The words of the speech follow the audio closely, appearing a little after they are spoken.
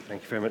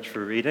Thank you very much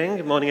for reading.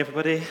 Good morning,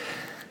 everybody.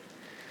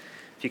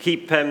 If you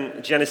keep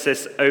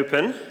Genesis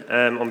open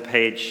on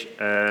page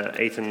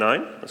 8 and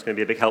 9, that's going to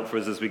be a big help for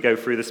us as we go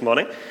through this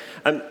morning.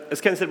 As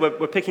Ken said,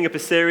 we're picking up a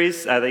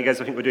series that you guys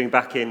I think we're doing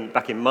back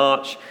in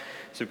March.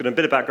 So we've got a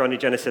bit of background in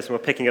Genesis, and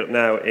we're picking it up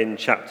now in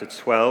chapter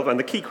 12. And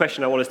the key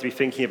question I want us to be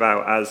thinking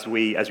about as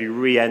we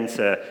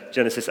re-enter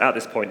Genesis at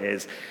this point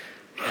is,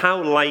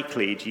 how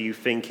likely do you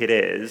think it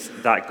is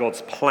that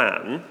God's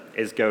plan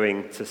is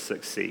going to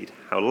succeed?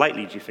 How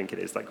likely do you think it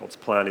is that God's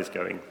plan is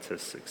going to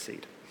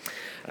succeed?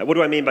 What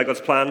do I mean by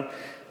God's plan?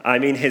 I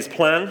mean his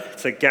plan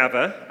to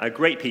gather a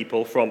great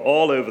people from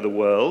all over the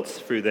world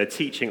through the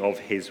teaching of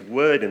his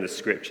word in the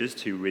scriptures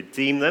to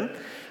redeem them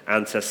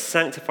and to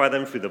sanctify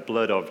them through the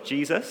blood of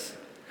Jesus,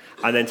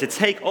 and then to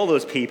take all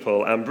those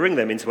people and bring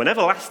them into an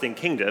everlasting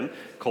kingdom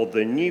called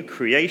the new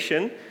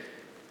creation,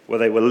 where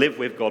they will live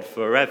with God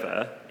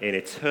forever in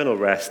eternal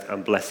rest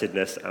and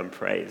blessedness and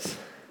praise.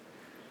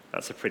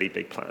 That's a pretty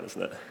big plan,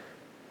 isn't it?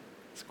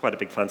 It's quite a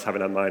big plan to have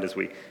in our mind as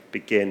we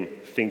begin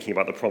thinking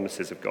about the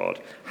promises of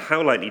God.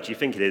 How likely do you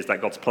think it is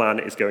that God's plan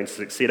is going to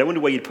succeed? I wonder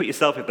where you'd put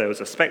yourself if there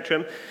was a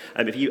spectrum.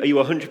 Are you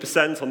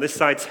 100% on this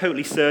side,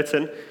 totally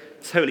certain,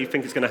 totally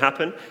think it's going to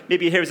happen?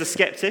 Maybe you're here as a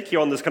skeptic,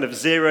 you're on this kind of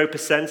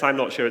 0%, I'm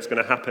not sure it's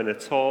going to happen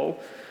at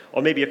all.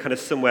 Or maybe you're kind of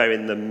somewhere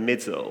in the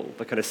middle,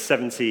 the kind of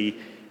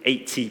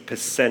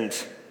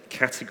 70-80%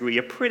 category.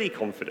 You're pretty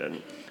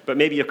confident, but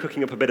maybe you're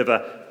cooking up a bit of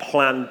a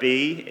plan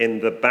B in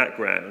the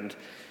background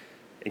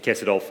in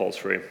case it all falls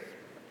through.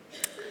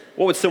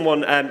 What would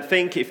someone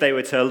think if they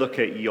were to look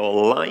at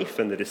your life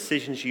and the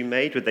decisions you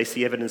made? Would they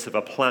see evidence of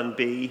a plan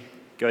B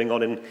going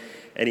on in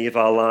any of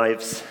our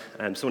lives?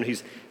 Someone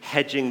who's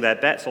hedging their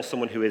bets or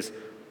someone who is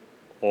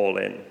all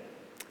in?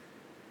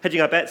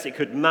 Hedging our bets, it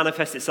could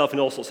manifest itself in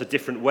all sorts of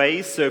different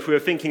ways. So if we were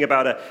thinking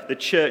about the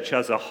church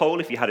as a whole,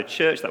 if you had a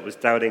church that was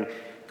doubting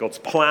God's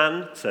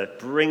plan to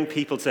bring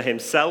people to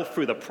himself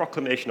through the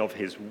proclamation of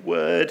his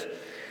word,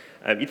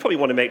 you'd probably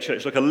want to make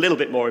church look a little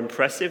bit more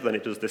impressive than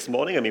it does this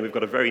morning. I mean, we've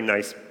got a very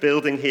nice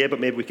building here, but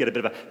maybe we could get a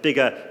bit of a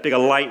bigger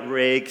light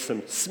rig,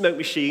 some smoke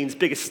machines,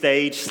 bigger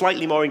stage,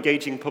 slightly more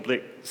engaging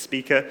public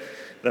speaker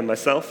than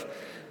myself.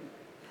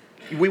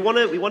 We want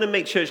to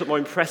make church look more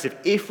impressive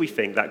if we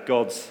think that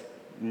God's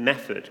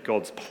method,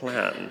 God's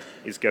plan,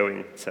 is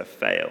going to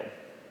fail.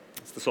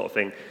 It's the sort of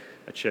thing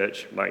a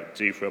church might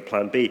do for a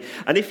plan B.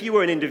 And if you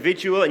were an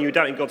individual and you were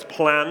doubting God's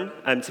plan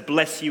to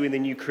bless you in the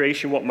new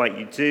creation, what might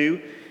you do?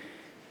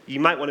 You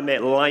might want to make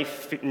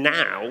life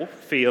now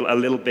feel a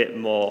little bit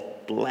more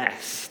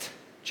blessed,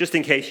 just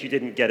in case you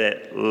didn't get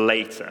it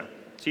later.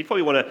 So you'd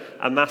probably want to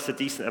amass a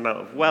decent amount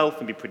of wealth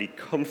and be pretty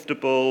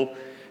comfortable,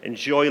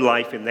 enjoy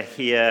life in the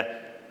here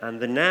and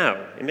the now.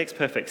 It makes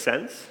perfect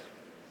sense.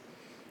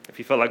 If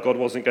you felt like God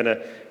wasn't going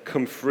to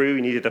come through,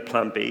 you needed a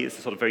plan B. It's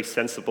the sort of very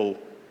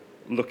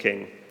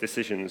sensible-looking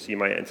decisions you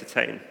might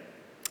entertain.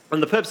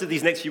 And the purpose of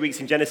these next few weeks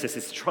in Genesis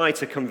is to try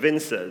to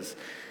convince us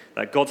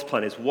that God's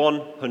plan is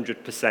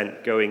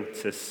 100% going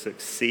to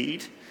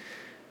succeed.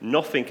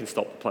 Nothing can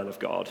stop the plan of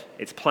God.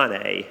 It's plan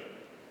A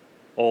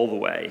all the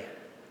way.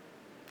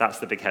 That's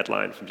the big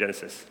headline from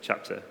Genesis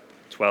chapter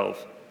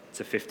 12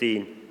 to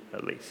 15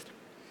 at least.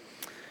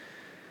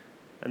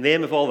 And the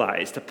aim of all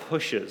that is to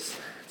push us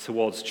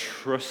towards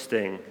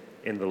trusting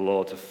in the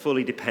Lord, to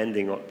fully depend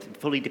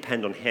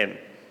on him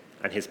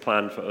and his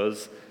plan for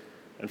us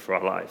and for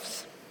our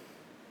lives.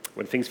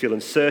 When things feel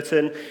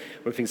uncertain,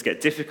 when things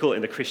get difficult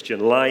in the Christian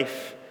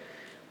life,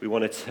 we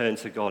want to turn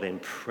to God in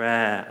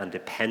prayer and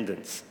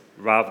dependence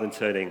rather than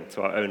turning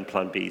to our own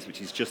plan Bs,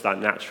 which is just our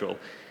natural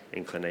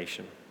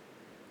inclination.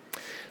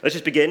 Let's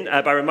just begin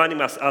by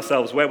reminding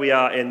ourselves where we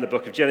are in the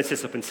book of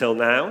Genesis up until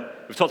now.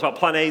 We've talked about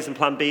plan As and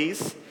plan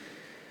Bs.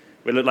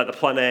 It looked like the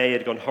plan A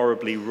had gone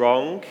horribly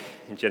wrong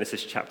in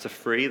Genesis chapter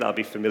 3. That'll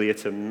be familiar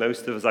to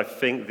most of us, I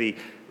think. The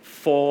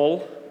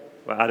fall,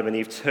 where Adam and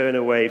Eve turn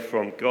away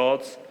from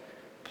God.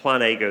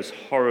 Plan A goes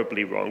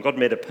horribly wrong. God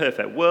made a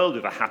perfect world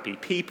with a happy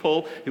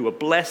people who were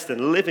blessed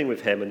and living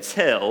with him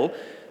until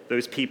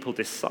those people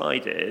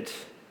decided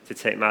to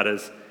take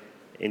matters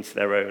into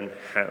their own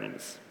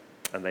hands.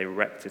 And they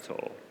wrecked it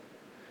all.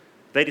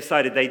 They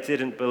decided they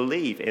didn't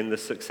believe in the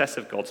success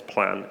of God's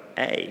plan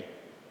A.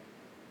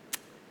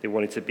 They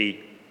wanted to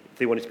be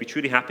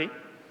truly happy,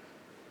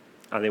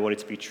 and they wanted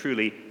to be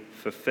truly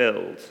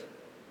fulfilled.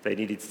 They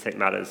needed to take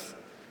matters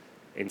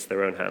into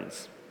their own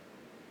hands.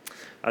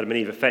 Adam and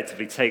Eve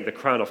effectively take the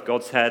crown off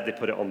God's head, they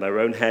put it on their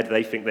own head,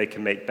 they think they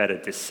can make better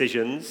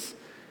decisions.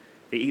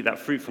 They eat that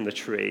fruit from the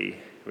tree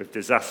with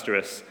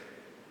disastrous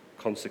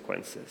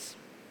consequences.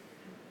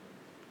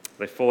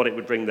 They thought it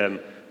would bring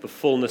them the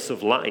fullness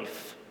of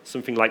life,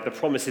 something like the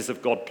promises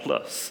of God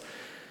plus,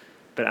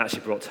 but it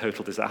actually brought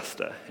total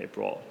disaster. It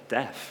brought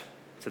death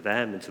to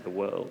them and to the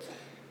world.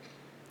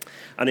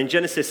 And in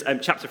Genesis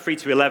chapter 3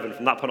 to 11,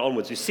 from that point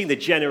onwards, we've seen the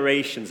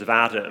generations of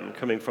Adam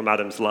coming from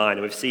Adam's line,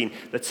 and we've seen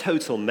the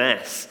total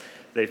mess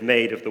they've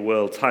made of the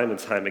world time and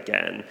time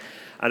again.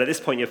 And at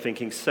this point, you're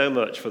thinking so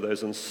much for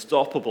those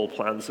unstoppable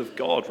plans of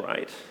God,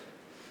 right?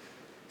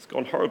 It's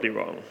gone horribly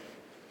wrong.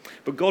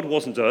 But God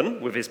wasn't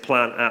done with his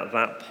plan at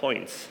that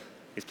point,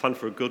 his plan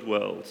for a good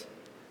world.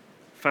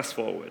 Fast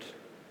forward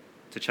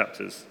to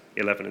chapters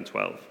 11 and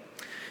 12.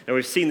 Now,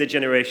 we've seen the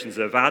generations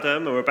of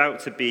Adam, and we're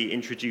about to be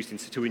introduced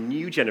into a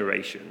new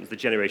generation, the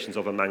generations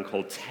of a man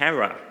called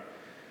Terah,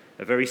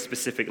 a very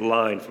specific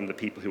line from the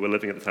people who were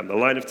living at the time, the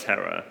line of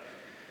Terah.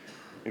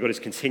 And God is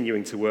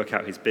continuing to work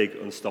out his big,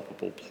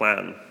 unstoppable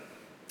plan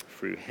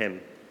through him.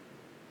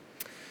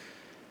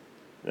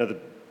 Now,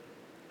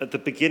 at the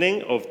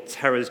beginning of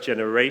Terah's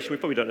generation, we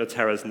probably don't know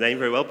Terah's name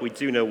very well, but we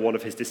do know one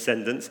of his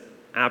descendants,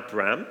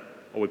 Abram,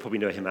 or we probably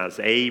know him as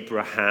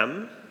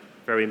Abraham.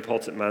 Very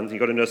important man. You've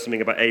got to know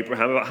something about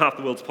Abraham. About half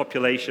the world's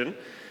population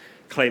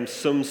claims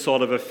some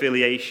sort of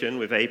affiliation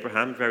with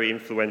Abraham. Very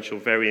influential,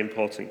 very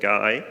important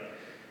guy.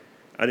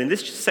 And in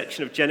this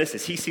section of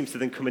Genesis, he seems to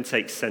then come and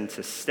take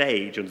center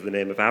stage under the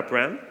name of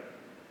Abram.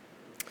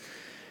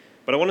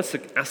 But I want us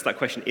to ask that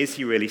question, is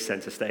he really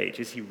center stage?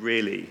 Is he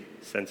really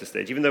center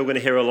stage? Even though we're going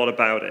to hear a lot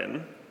about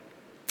him,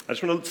 I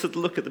just want to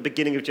look at the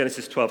beginning of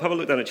Genesis 12. Have a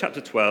look down at chapter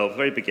 12,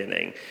 very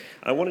beginning.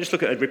 I want to just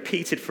look at a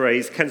repeated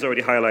phrase. Ken's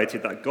already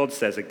highlighted that God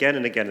says again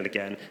and again and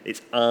again,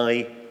 it's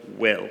I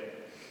will.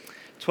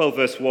 12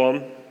 verse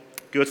 1,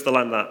 go to the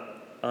land that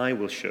I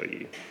will show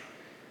you.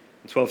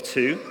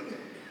 12:2,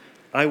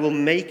 I will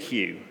make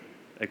you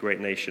a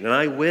great nation, and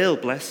I will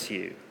bless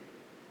you.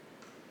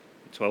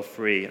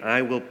 12:3,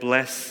 I will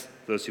bless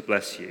those who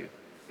bless you,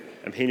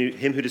 and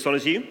him who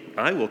dishonors you,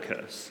 I will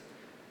curse.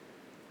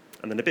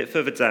 And then a bit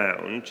further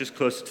down, just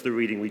closer to the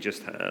reading we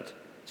just had,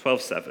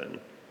 12:7,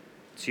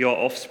 to your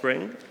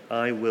offspring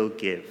I will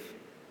give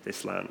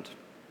this land.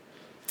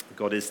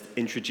 God is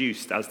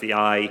introduced as the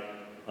I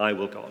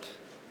will God.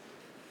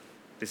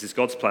 This is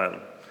God's plan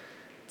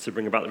to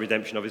bring about the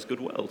redemption of his good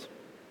world,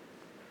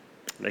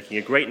 making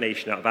a great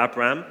nation out of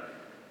Abram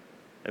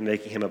and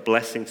making him a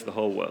blessing to the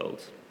whole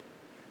world.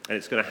 And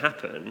it's going to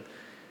happen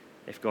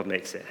if God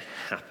makes it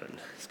happen.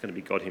 It's going to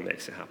be God who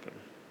makes it happen.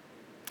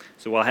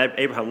 So while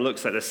Abraham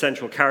looks like the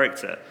central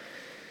character,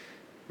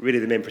 really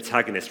the main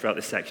protagonist throughout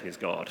this section is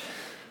God.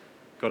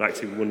 God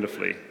acting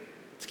wonderfully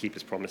to keep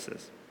his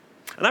promises.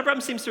 And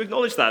Abraham seems to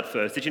acknowledge that at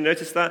first. Did you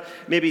notice that?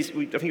 Maybe, I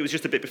think it was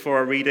just a bit before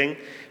our reading,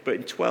 but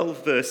in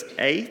 12 verse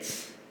 8,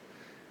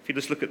 if you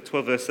just look at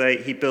 12 verse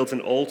 8, he builds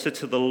an altar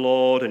to the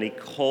Lord and he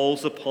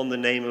calls upon the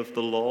name of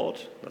the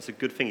Lord. That's a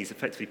good thing. He's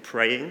effectively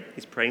praying.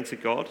 He's praying to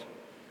God.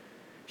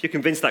 If you're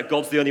convinced that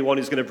God's the only one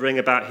who's going to bring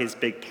about his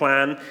big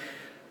plan,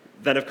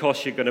 then of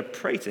course you're going to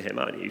pray to him,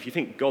 aren't you? If you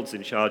think God's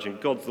in charge and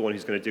God's the one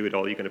who's going to do it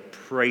all, you're going to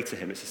pray to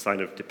him. It's a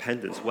sign of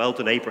dependence. Well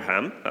done,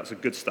 Abraham. That's a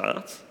good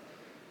start.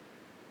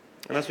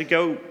 And as we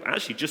go,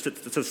 actually, just at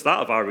the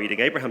start of our reading,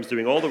 Abraham's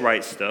doing all the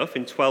right stuff.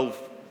 In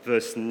 12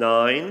 verse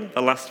 9,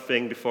 the last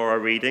thing before our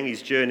reading,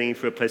 he's journeying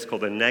through a place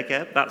called the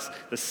Negev. That's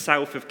the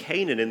south of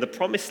Canaan in the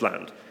Promised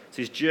Land. So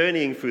he's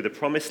journeying through the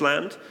Promised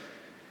Land.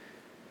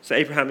 So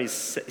Abraham is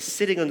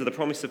sitting under the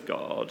promise of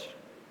God.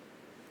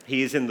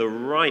 He is in the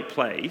right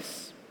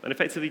place and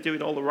effectively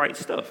doing all the right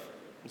stuff.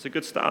 It's a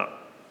good start.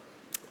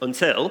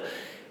 Until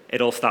it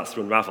all starts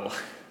to unravel,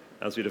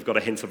 as we'd have got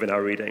a hint of in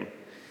our reading.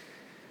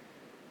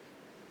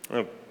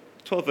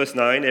 12 verse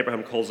 9,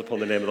 Abraham calls upon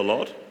the name of the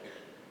Lord.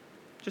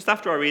 Just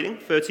after our reading,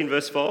 13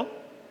 verse 4,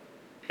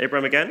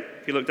 Abraham again,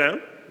 if you look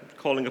down,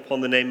 calling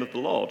upon the name of the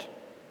Lord.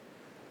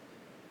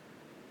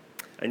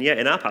 And yet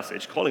in our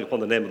passage, calling upon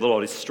the name of the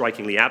Lord is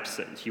strikingly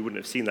absent. You wouldn't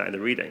have seen that in the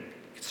reading.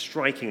 It's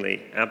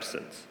strikingly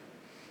absent.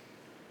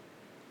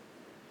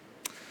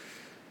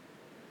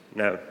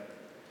 Now,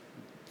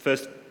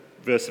 first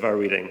verse of our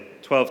reading,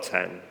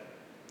 12:10,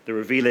 the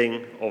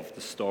revealing of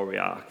the story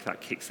arc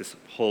that kicks this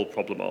whole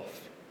problem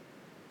off.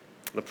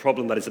 The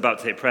problem that is about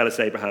to hit prayerless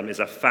Abraham is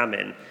a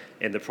famine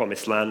in the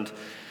Promised Land.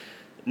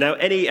 Now,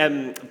 any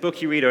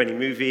book you read or any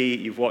movie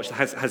you've watched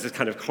has this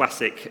kind of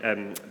classic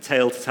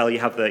tale to tell. You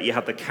have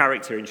the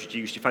character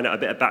introduced, you find out a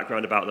bit of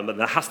background about them, and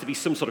there has to be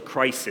some sort of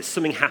crisis.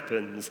 Something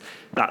happens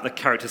that the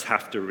characters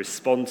have to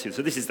respond to.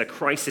 So this is the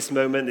crisis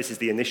moment. This is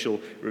the initial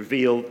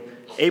reveal.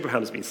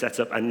 Abraham's been set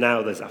up, and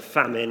now there's a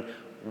famine.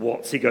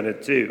 What's he going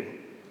to do?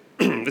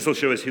 This will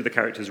show us who the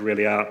characters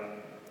really are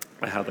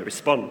and how they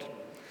respond.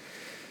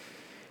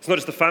 It's not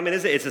just a famine,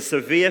 is it? It's a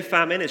severe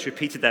famine. It's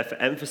repeated there for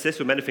emphasis.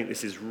 We're meant to think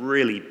this is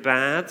really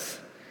bad.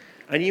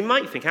 And you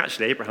might think,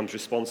 actually, Abraham's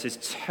response is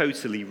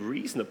totally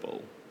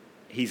reasonable.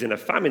 He's in a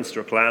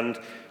famine-struck land.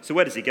 So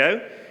where does he go?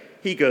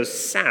 He goes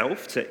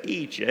south to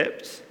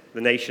Egypt,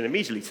 the nation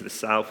immediately to the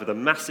south, with a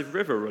massive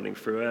river running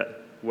through it,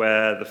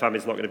 where the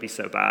famine's not going to be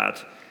so bad.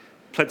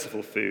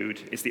 Plentiful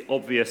food. It's the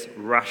obvious,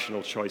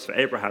 rational choice for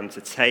Abraham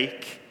to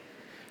take,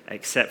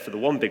 except for the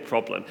one big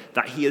problem,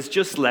 that he has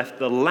just left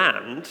the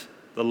land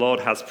the Lord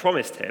has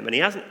promised him, and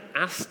he hasn't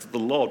asked the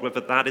Lord whether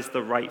that is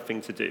the right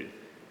thing to do.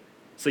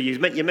 So you're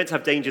meant to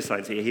have danger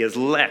signs here. He has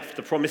left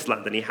the promised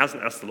land, and he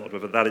hasn't asked the Lord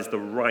whether that is the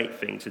right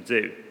thing to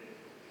do.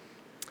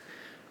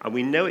 And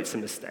we know it's a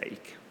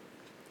mistake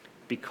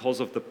because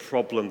of the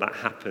problem that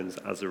happens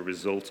as a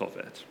result of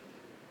it.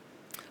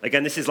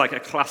 Again, this is like a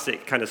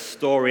classic kind of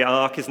story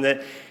arc, isn't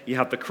it? You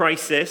have the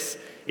crisis,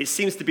 It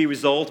seems to be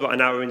resolved about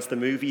an hour into the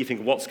movie. You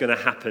think, what's going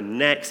to happen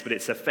next? But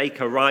it's a fake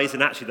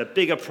horizon. Actually, the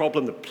bigger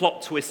problem, the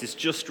plot twist is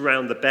just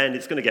around the bend.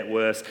 It's going to get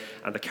worse,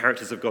 and the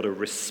characters have got to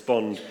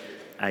respond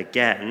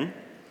again.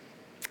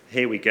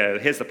 Here we go.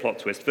 Here's the plot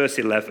twist. Verse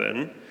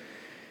 11.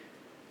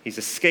 He's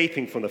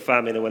escaping from the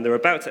famine, and when they're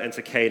about to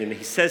enter Canaan,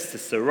 he says to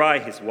Sarai,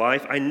 his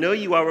wife, I know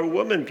you are a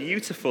woman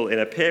beautiful in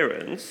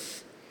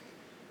appearance.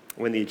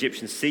 When the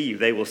Egyptians see you,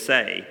 they will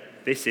say,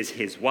 this is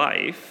his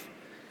wife,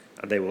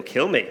 and they will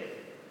kill me,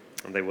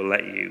 and they will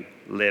let you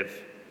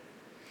live.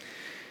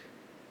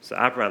 So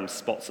Abram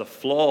spots a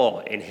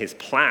flaw in his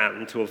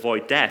plan to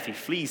avoid death. He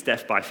flees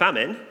death by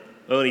famine,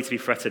 only to be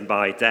threatened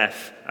by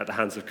death at the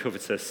hands of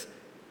covetous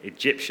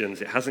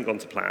Egyptians. It hasn't gone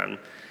to plan.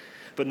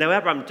 But now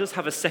Abraham does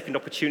have a second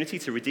opportunity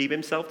to redeem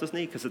himself, doesn't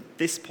he? Because at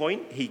this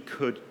point, he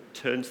could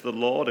turn to the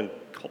Lord and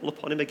call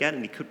upon him again,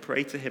 and he could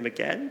pray to him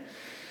again.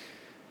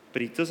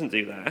 But he doesn't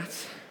do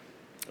that.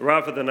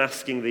 Rather than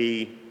asking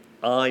the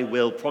I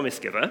will promise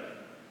giver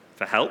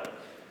for help,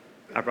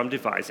 Abraham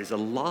devises a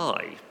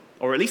lie,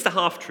 or at least a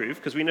half-truth,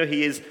 because we know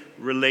he is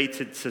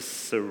related to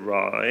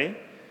Sarai.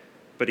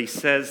 But he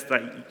says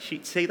that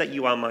say that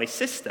you are my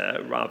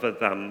sister rather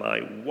than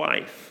my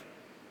wife.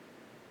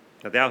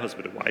 Now, they are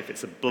husband and wife.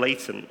 It's a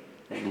blatant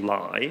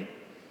lie.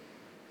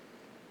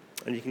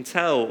 And you can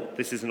tell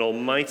this is an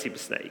almighty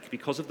mistake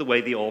because of the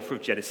way the author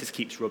of Genesis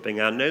keeps rubbing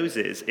our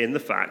noses in the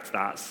fact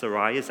that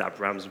Sarai is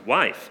Abraham's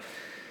wife.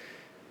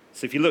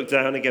 So if you look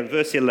down again,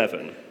 verse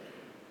 11,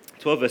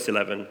 12 verse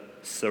 11,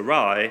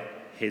 Sarai,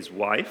 his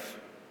wife.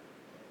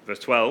 Verse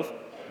 12,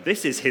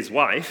 this is his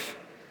wife.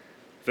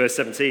 Verse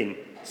 17,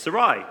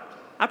 Sarai,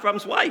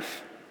 Abraham's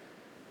wife.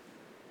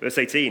 Verse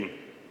 18,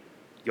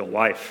 your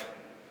wife.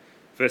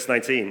 Verse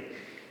 19,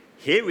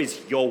 here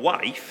is your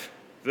wife.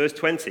 Verse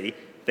 20,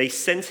 they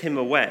sent him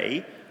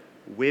away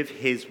with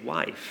his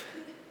wife.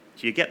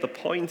 Do you get the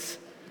point?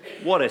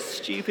 What a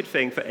stupid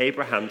thing for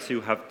Abraham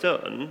to have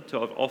done,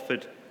 to have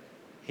offered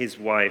his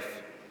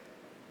wife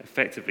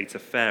effectively to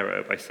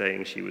Pharaoh by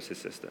saying she was his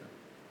sister.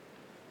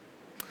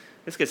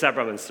 This gets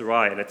Abraham and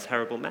Sarai in a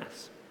terrible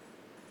mess.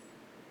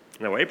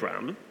 Now,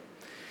 Abraham,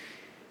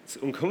 it's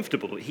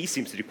uncomfortable, but he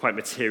seems to do quite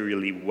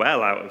materially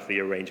well out of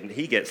the arrangement.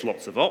 He gets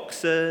lots of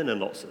oxen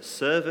and lots of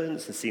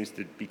servants and seems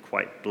to be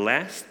quite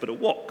blessed. But at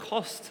what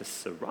cost to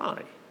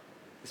Sarai,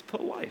 his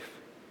poor wife?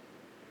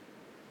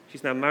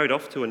 She's now married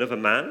off to another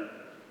man.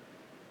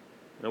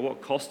 And at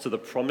what cost to the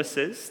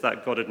promises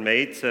that God had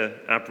made to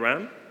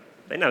Abraham?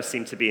 They now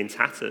seem to be in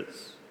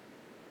tatters.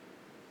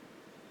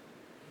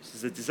 This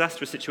is a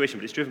disastrous situation,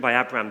 but it's driven by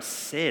Abraham's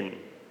sin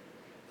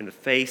in the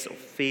face of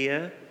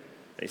fear.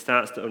 And it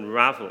starts to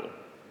unravel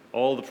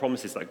all the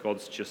promises that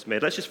God's just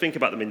made. Let's just think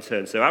about them in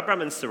turn. So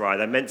Abraham and Sarai,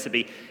 they're meant to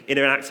be in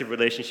an active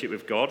relationship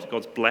with God.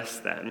 God's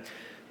blessed them,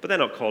 but they're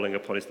not calling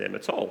upon his name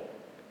at all.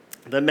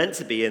 They're meant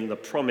to be in the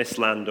promised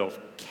land of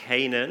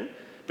Canaan,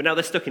 but now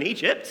they're stuck in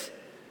Egypt.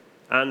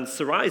 And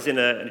Sarai's in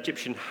an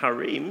Egyptian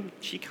harem.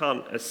 She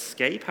can't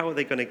escape. How are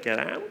they going to get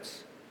out?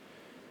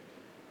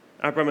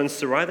 Abraham and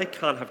Sarai, they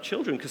can't have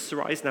children because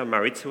Sarai's now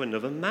married to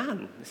another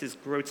man. This is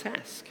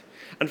grotesque.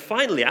 And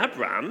finally,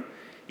 Abraham,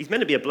 he's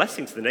meant to be a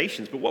blessing to the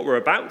nations, but what we're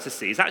about to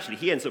see is actually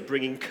he ends up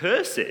bringing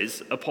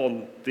curses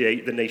upon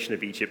the nation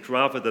of Egypt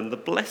rather than the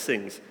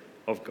blessings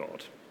of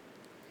God.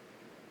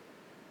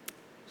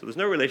 So there's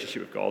no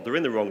relationship with God. They're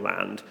in the wrong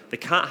land. They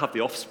can't have the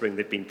offspring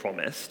they've been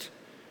promised.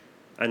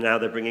 And now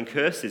they're bringing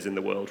curses in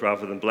the world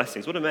rather than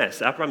blessings. What a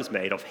mess Abraham's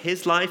made of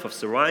his life, of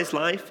Sarai's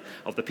life,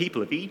 of the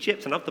people of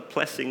Egypt, and of the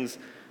blessings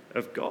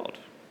of God.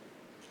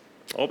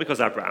 All because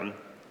Abraham,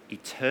 he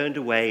turned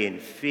away in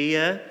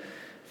fear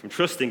from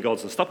trusting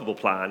God's unstoppable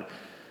plan.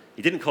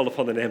 He didn't call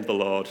upon the name of the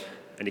Lord,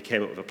 and he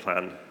came up with a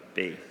plan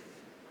B.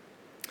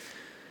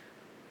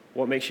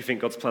 What makes you think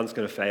God's plan is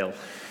going to fail?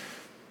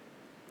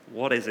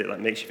 What is it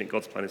that makes you think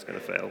God's plan is going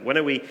to fail? When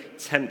are we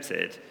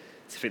tempted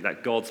to think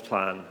that God's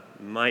plan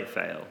might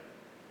fail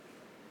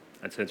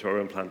and turn to our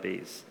own plan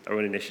Bs, our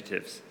own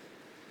initiatives,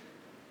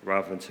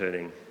 rather than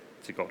turning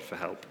to God for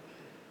help?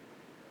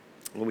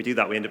 When we do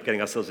that, we end up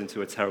getting ourselves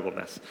into a terrible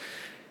mess.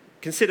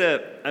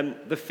 Consider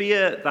the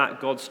fear that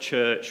God's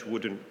church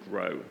wouldn't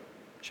grow.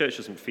 Church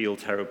doesn't feel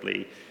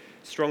terribly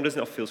strong, doesn't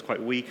it? It feels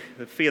quite weak.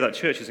 The fear that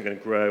church isn't going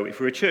to grow. If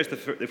we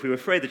were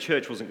afraid the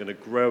church wasn't going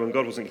to grow and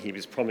God wasn't going to keep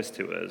his promise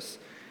to us,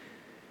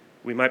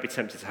 we might be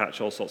tempted to hatch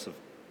all sorts of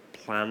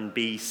plan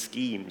B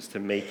schemes to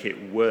make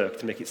it work,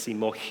 to make it seem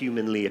more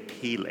humanly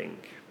appealing.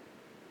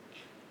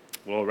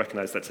 We'll all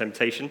recognize that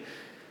temptation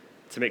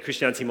to make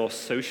Christianity more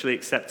socially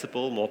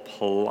acceptable, more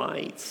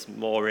polite,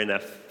 more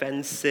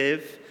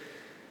inoffensive,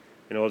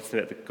 in order to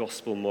make the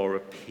gospel more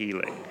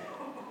appealing.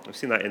 We've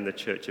seen that in the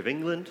Church of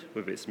England,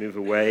 with its move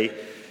away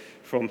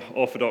from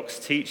orthodox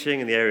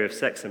teaching in the area of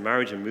sex and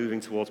marriage and moving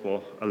towards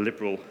more a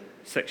liberal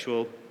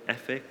sexual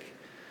ethic.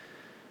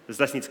 There's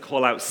less need to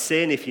call out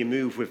sin if you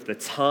move with the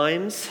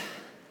times.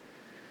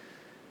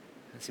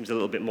 It seems a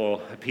little bit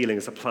more appealing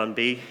as a plan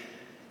B,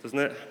 doesn't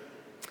it?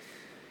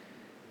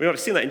 We've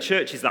seen that in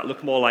churches that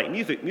look more like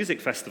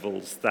music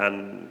festivals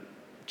than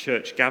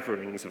church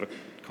gatherings of a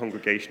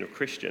congregation of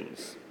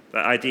Christians.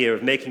 That idea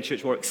of making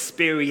church more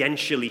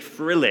experientially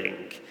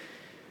thrilling,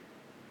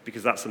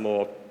 because that's a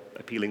more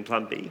appealing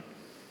plan B.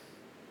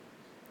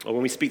 Or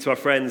when we speak to our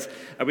friends,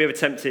 are we ever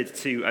tempted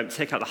to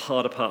take out the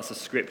harder parts of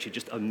Scripture,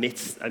 just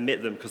omit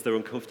them because they're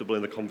uncomfortable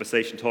in the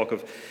conversation, talk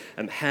of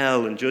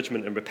hell and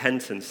judgment and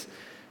repentance?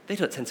 They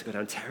don't tend to go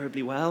down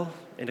terribly well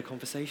in a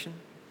conversation.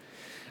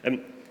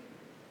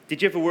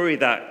 Did you ever worry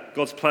that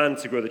God's plan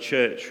to grow the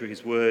church through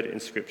his word in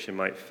Scripture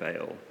might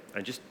fail?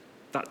 And just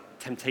that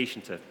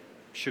temptation to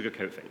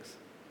sugarcoat things.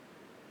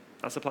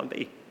 That's a plan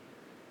B.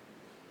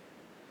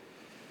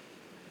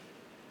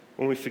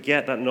 When we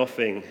forget that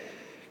nothing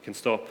can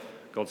stop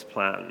God's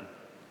plan,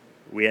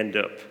 we end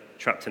up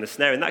trapped in a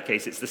snare. In that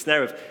case, it's the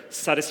snare of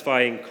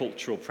satisfying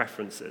cultural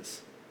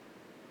preferences.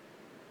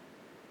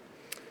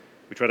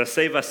 We try to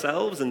save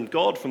ourselves and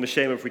God from the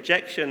shame of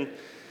rejection,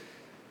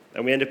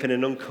 and we end up in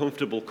an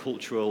uncomfortable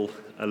cultural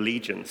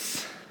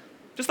allegiance.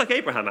 Just like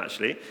Abraham,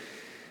 actually.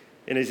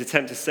 In his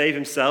attempt to save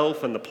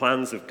himself and the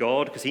plans of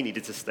God, because he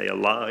needed to stay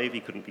alive, he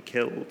couldn't be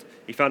killed,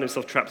 he found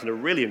himself trapped in a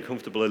really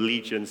uncomfortable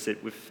allegiance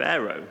with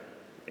Pharaoh,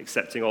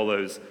 accepting all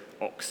those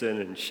oxen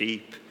and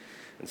sheep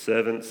and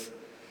servants.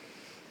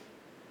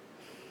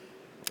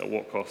 At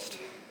what cost?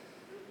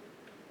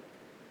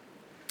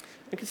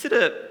 And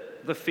consider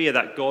the fear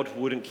that God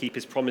wouldn't keep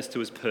his promise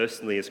to us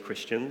personally as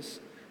Christians.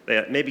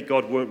 That maybe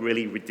God won't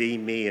really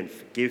redeem me and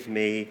forgive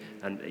me,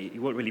 and he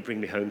won't really bring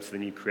me home to the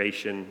new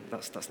creation.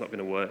 That's not going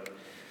to work.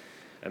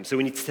 So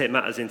we need to take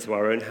matters into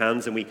our own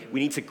hands, and we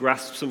need to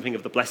grasp something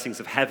of the blessings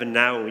of heaven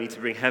now, and we need to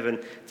bring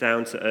heaven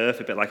down to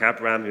earth, a bit like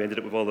Abraham, who ended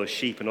up with all those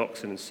sheep and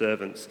oxen and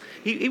servants.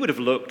 He would have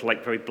looked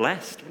like very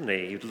blessed, wouldn't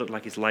he? He would look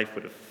like his life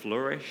would have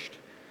flourished.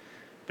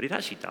 But he'd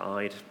actually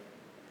died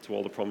to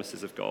all the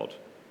promises of God.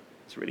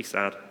 It's really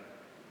sad.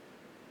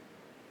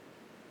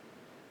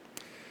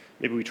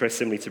 Maybe we try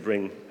similarly to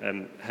bring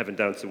heaven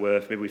down to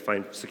earth. Maybe we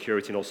find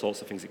security in all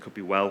sorts of things. It could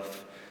be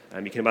wealth.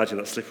 You can imagine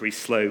that slippery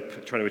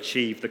slope, trying to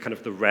achieve the kind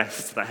of the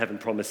rest that heaven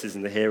promises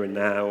in the here and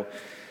now,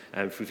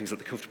 through things like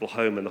the comfortable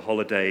home and the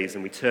holidays,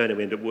 and we turn and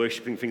we end up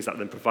worshipping things that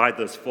then provide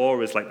those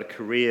for us, like the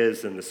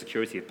careers and the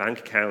security of bank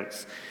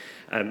accounts,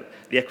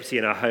 the equity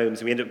in our homes,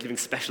 and we end up giving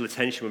special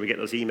attention when we get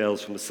those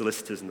emails from the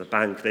solicitors and the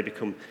bank. They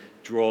become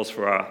draws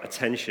for our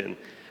attention,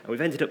 and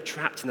we've ended up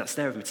trapped in that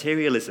snare of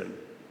materialism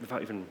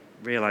without even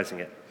realizing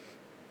it.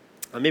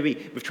 And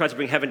maybe we've tried to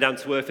bring heaven down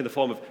to earth in the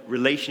form of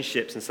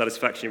relationships and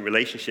satisfaction in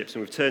relationships,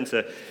 and we've turned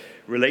to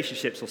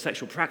relationships or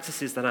sexual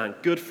practices that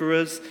aren't good for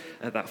us,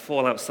 that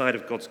fall outside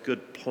of God's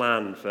good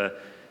plan for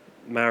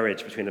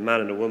marriage between a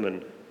man and a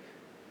woman.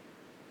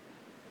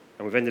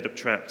 And we've ended up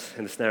trapped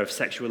in the snare of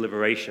sexual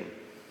liberation.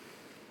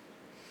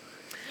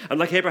 And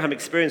like Abraham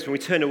experienced, when we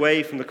turn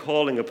away from the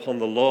calling upon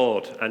the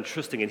Lord and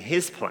trusting in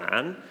his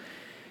plan,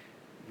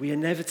 we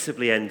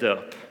inevitably end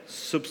up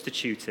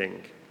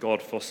substituting God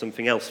for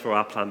something else, for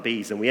our plan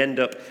Bs, and we end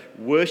up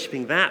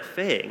worshipping that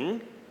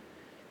thing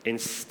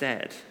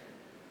instead,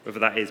 whether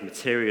that is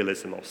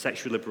materialism or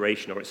sexual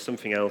liberation or it's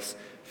something else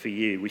for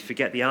you. We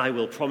forget the I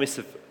will promise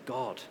of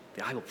God,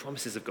 the I will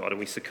promises of God, and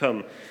we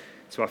succumb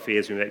to our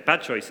fears. We make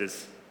bad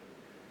choices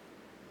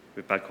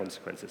with bad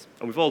consequences.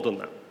 And we've all done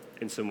that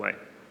in some way.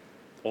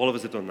 All of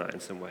us have done that in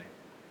some way.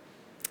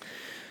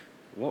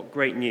 What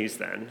great news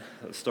then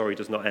that the story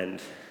does not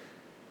end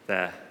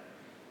there.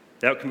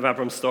 The outcome of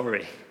Abram's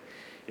story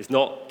is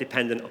not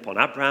dependent upon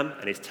Abraham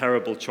and his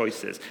terrible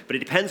choices, but it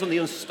depends on the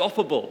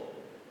unstoppable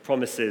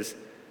promises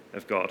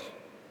of God.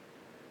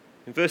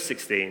 In verse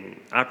 16,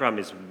 Abraham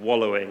is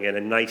wallowing in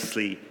a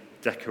nicely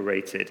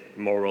decorated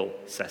moral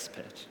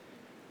cesspit.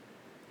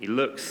 He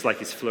looks like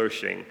he's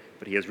flourishing,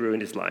 but he has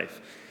ruined his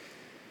life.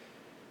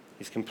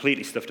 He's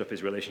completely stuffed up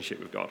his relationship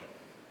with God.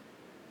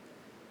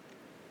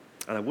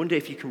 And I wonder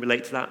if you can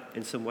relate to that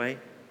in some way.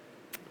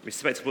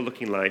 Respectable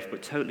looking life,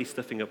 but totally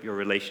stuffing up your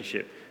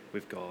relationship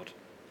with God.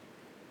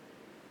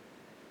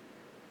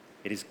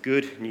 It is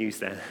good news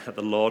then that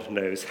the Lord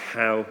knows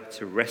how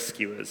to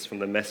rescue us from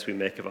the mess we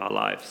make of our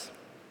lives.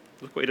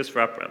 Look what he does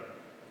for Abraham.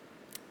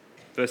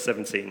 Verse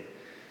 17.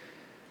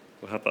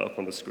 We'll have that up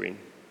on the screen.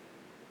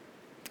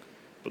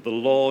 But the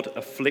Lord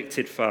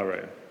afflicted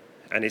Pharaoh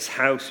and his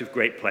house with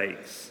great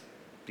plagues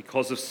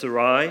because of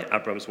Sarai,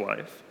 Abram's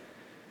wife.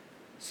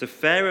 So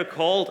Pharaoh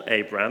called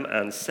Abram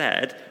and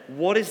said,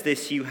 "What is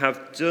this you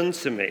have done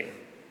to me?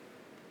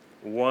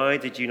 Why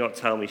did you not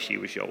tell me she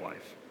was your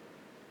wife?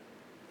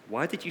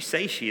 Why did you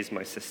say she is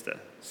my sister,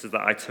 so that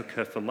I took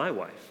her for my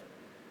wife?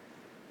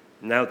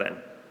 Now then,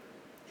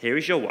 here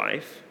is your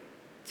wife.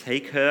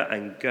 Take her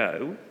and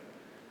go."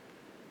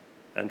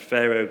 And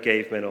Pharaoh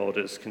gave men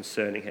orders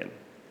concerning him.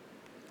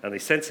 And they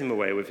sent him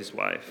away with his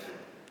wife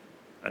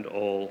and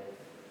all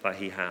that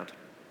he had.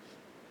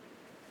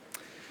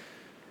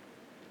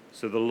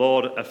 So the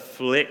Lord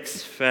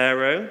afflicts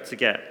Pharaoh to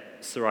get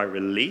Sarai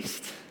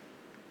released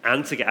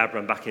and to get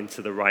Abram back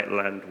into the right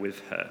land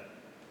with her.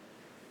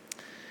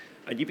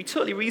 And you'd be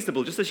totally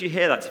reasonable, just as you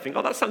hear that, to think,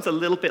 oh, that sounds a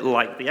little bit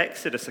like the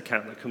Exodus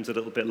account that comes a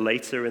little bit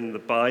later in the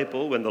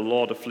Bible, when the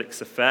Lord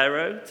afflicts a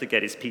Pharaoh to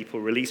get his people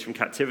released from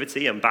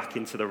captivity and back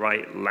into the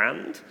right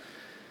land.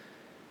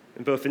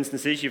 In both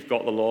instances, you've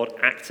got the Lord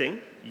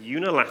acting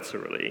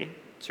unilaterally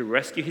to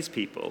rescue his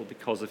people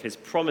because of his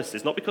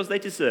promises, not because they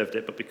deserved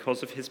it, but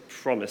because of his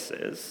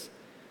promises,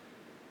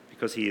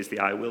 because he is the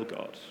I will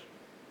God.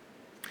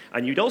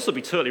 And you'd also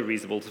be totally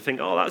reasonable to think,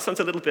 oh, that sounds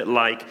a little bit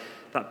like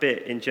that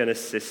bit in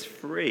Genesis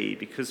 3,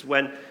 because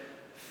when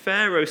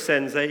Pharaoh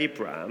sends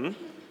Abraham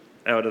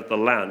out of the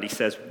land, he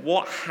says,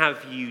 "What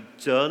have you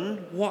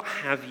done? What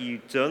have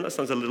you done?" That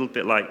sounds a little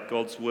bit like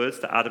God's words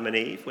to Adam and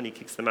Eve when he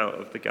kicks them out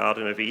of the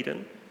Garden of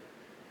Eden.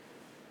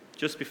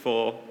 Just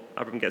before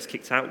Abraham gets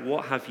kicked out,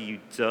 "What have you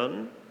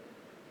done?"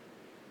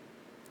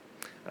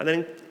 And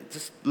then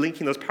just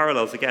linking those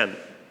parallels again,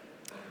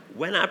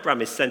 when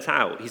Abraham is sent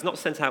out, he's not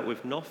sent out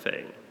with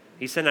nothing.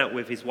 He's sent out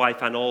with his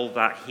wife and all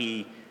that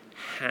he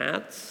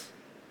had.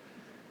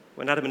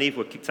 When Adam and Eve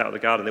were kicked out of the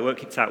garden, they weren't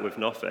kicked out with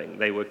nothing.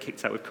 They were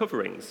kicked out with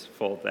coverings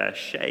for their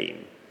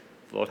shame.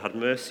 The Lord had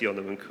mercy on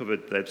them and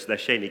covered their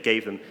shame. He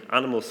gave them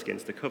animal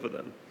skins to cover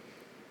them.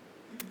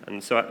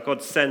 And so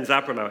God sends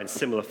Abram out in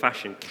similar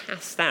fashion,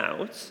 cast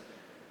out,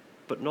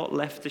 but not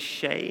left to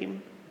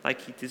shame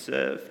like he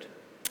deserved.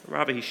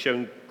 Rather, he's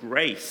shown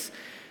grace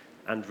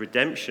and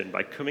redemption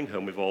by coming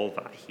home with all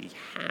that he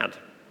had.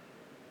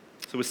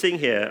 So we're seeing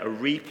here a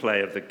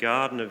replay of the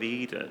Garden of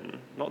Eden,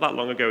 not that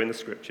long ago in the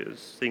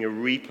scriptures, seeing a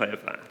replay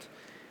of that.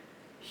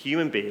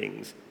 Human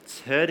beings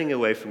turning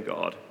away from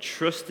God,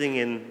 trusting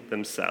in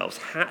themselves,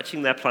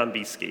 hatching their plan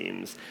B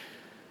schemes,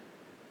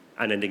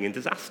 and ending in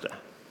disaster.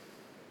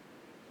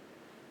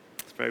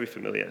 It's very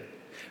familiar.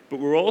 But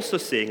we're also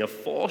seeing a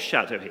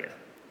foreshadow here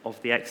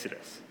of the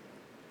Exodus,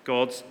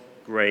 God's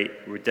great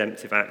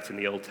redemptive act in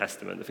the Old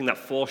Testament, the thing that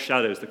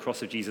foreshadows the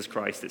cross of Jesus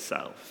Christ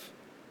itself.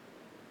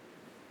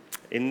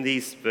 In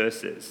these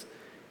verses,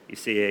 you're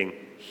seeing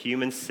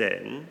human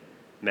sin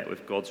met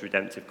with God's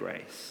redemptive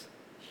grace.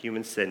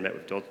 Human sin met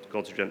with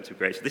God's redemptive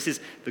grace. This is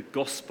the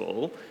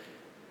gospel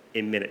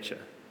in miniature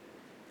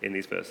in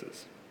these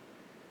verses.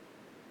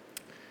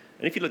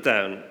 And if you look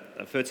down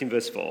at 13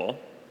 verse 4,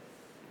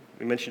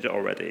 we mentioned it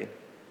already,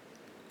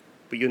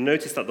 but you'll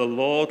notice that the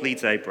Lord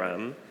leads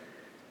Abraham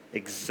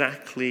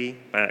exactly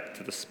back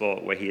to the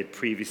spot where he had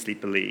previously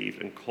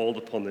believed and called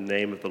upon the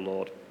name of the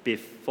Lord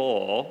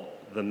before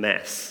the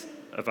mess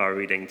of our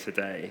reading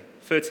today.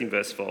 13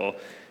 verse 4,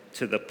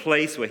 to the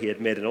place where he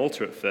had made an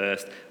altar at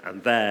first,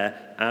 and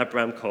there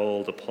Abraham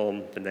called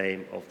upon the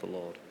name of the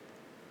Lord.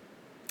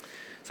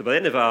 So by the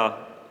end of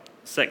our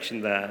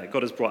section there,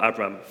 God has brought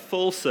Abraham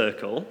full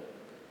circle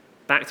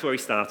back to where he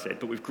started,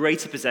 but with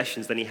greater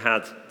possessions than he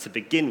had to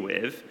begin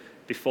with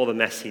before the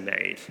mess he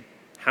made.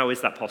 How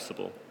is that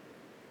possible?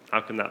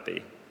 How can that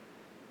be?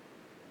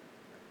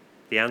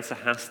 The answer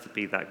has to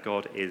be that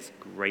God is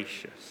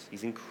gracious.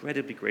 He's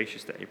incredibly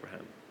gracious to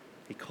Abraham.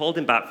 He called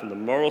him back from the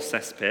moral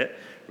cesspit,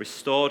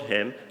 restored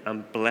him,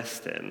 and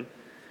blessed him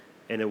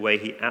in a way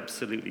he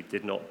absolutely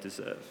did not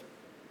deserve.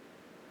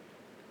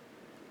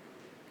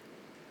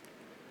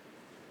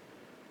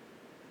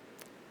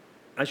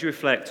 As you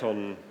reflect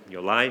on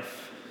your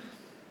life,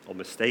 on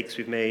mistakes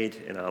we've made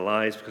in our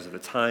lives because of the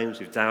times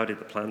we've doubted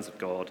the plans of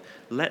God,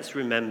 let's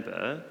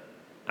remember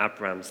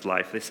Abraham's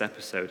life, this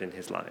episode in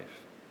his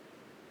life.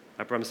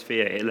 Abraham's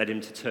fear, it led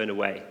him to turn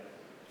away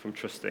from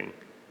trusting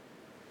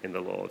in the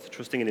Lord,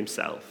 trusting in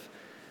himself,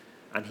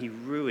 and he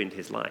ruined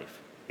his life.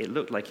 It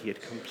looked like he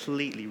had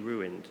completely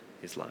ruined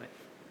his life.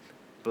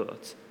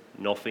 But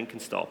nothing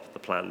can stop the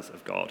plans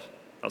of God.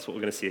 That's what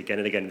we're going to see again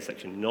and again in this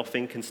section.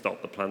 Nothing can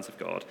stop the plans of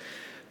God.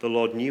 The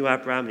Lord knew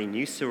Abraham, and he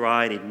knew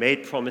Sarai, and he'd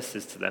made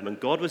promises to them, and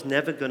God was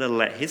never going to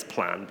let his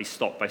plan be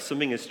stopped by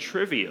something as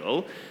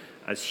trivial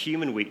as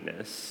human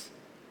weakness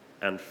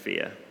and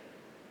fear.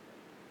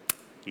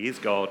 He is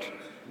God,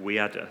 we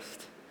are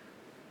dust.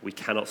 We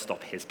cannot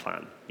stop his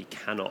plan. We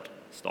cannot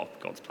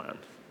stop God's plan.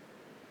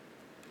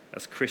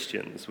 As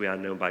Christians, we are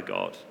known by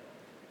God,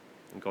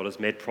 and God has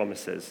made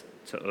promises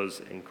to us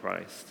in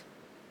Christ.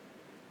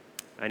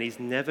 And he's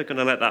never going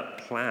to let that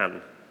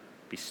plan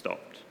be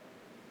stopped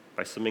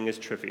by something as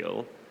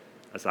trivial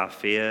as our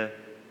fear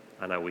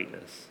and our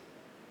weakness.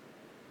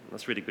 And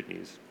that's really good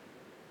news.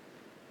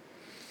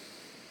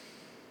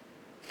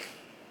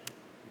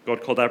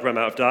 God called Abraham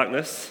out of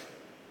darkness,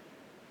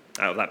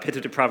 out of that pit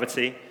of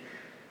depravity.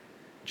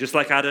 Just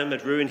like Adam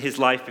had ruined his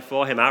life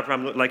before him,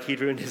 Abraham looked like he'd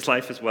ruined his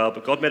life as well,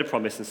 but God made a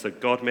promise, and so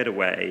God made a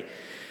way.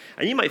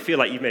 And you might feel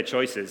like you've made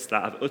choices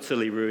that have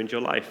utterly ruined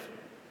your life.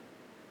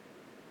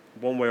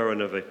 One way or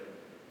another,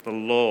 the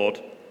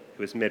Lord,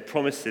 who has made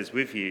promises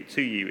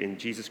to you in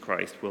Jesus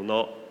Christ, will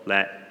not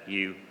let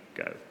you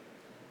go.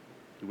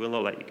 He will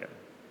not let you go.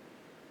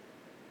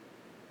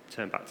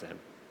 Turn back to him.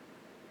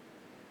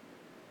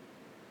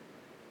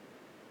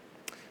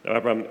 Now,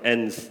 Abraham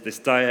ends this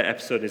dire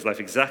episode in his life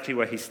exactly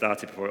where he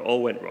started before it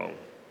all went wrong.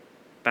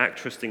 Back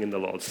trusting in the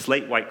Lord,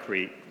 slate wiped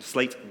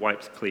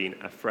clean,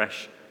 a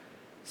fresh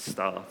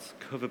start,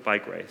 covered by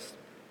grace.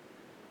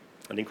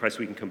 And in Christ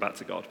we can come back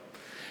to God.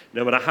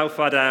 No matter how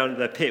far down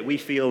the pit we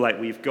feel like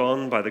we've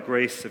gone, by the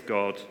grace of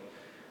God,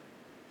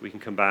 we can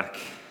come back.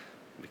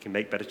 We can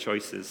make better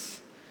choices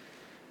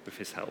with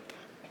his help.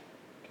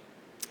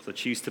 So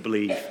choose to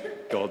believe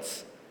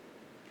God's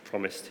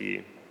promise to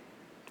you.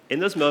 In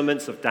those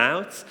moments of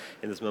doubt,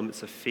 in those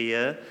moments of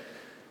fear,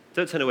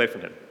 don't turn away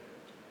from him.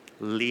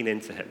 Lean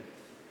into him.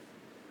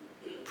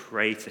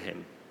 Pray to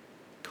him.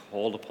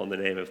 Call upon the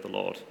name of the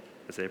Lord,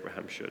 as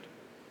Abraham should.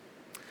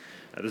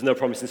 There's no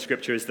promise in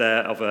Scripture, is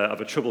there, of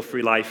a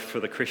trouble-free life for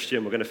the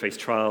Christian. We're going to face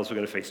trials, we're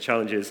going to face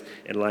challenges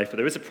in life, but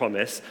there is a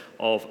promise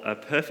of a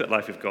perfect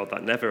life with God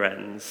that never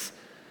ends,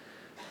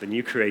 the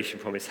new creation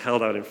promise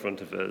held out in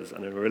front of us,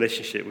 and a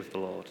relationship with the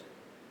Lord.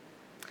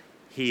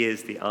 He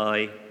is the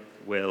I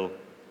will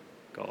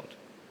God.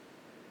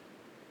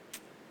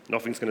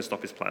 Nothing's going to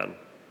stop his plan.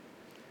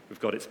 We've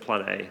got its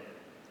plan A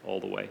all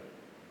the way.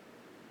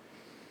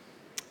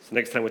 So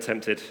next time we're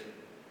tempted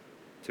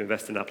to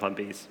invest in our plan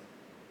Bs,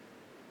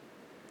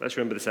 let's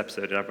remember this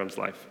episode in Abraham's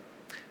life.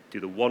 Do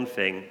the one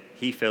thing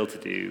he failed to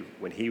do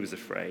when he was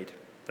afraid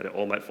that it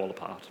all might fall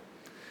apart.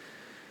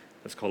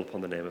 Let's call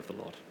upon the name of the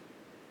Lord.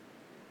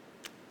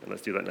 And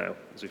let's do that now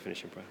as we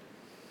finish in prayer.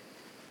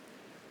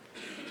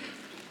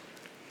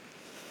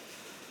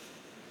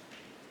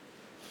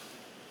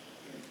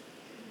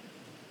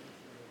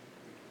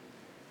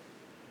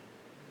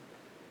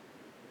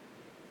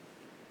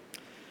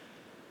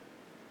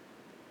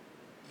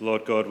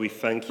 Lord God, we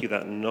thank you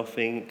that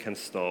nothing can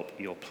stop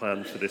your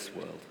plan for this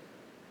world.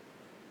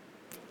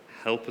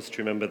 Help us to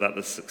remember that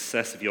the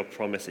success of your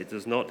promise, it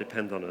does not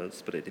depend on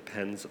us, but it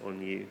depends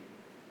on you.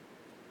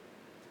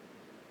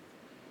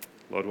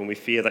 Lord, when we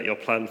fear that your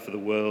plan for the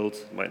world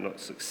might not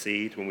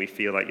succeed, when we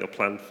feel like your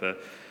plan for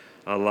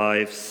our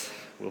lives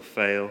will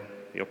fail,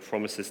 your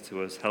promises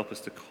to us, help us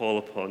to call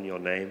upon your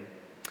name.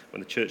 When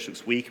the church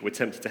looks weak, we're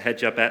tempted to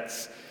hedge our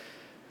bets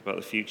about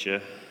the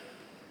future.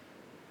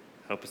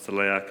 Help us to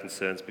lay our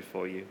concerns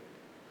before you.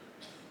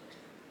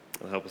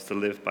 And help us to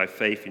live by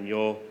faith in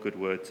your good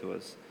word to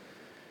us.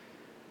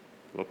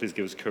 Lord, please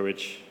give us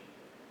courage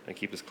and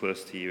keep us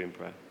close to you in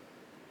prayer.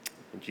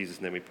 In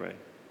Jesus' name we pray.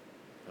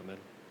 Amen.